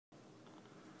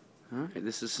Alright,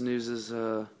 this is Snooze's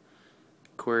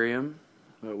aquarium,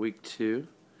 about week 2.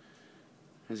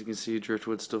 As you can see,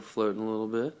 driftwood's still floating a little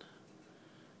bit.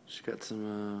 She's got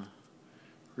some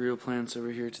real plants over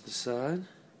here to the side.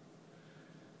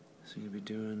 Seem to be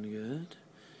doing good.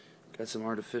 Got some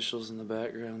artificials in the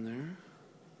background there.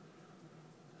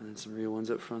 And then some real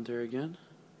ones up front there again.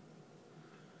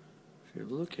 If you're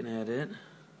looking at it,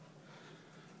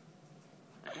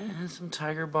 and some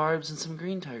tiger barbs and some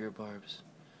green tiger barbs.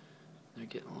 They're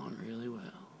getting along really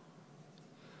well.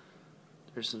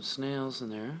 There's some snails in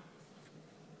there.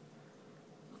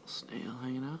 Little snail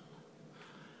hanging out.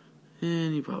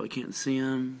 And you probably can't see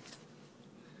him.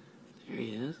 There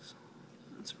he is.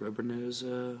 That's a rubber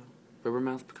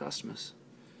mouth Picostomus.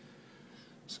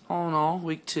 So all in all,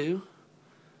 week 2.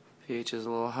 pH is a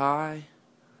little high.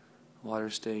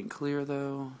 Water's staying clear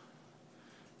though.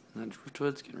 And that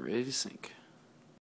driftwood's getting ready to sink.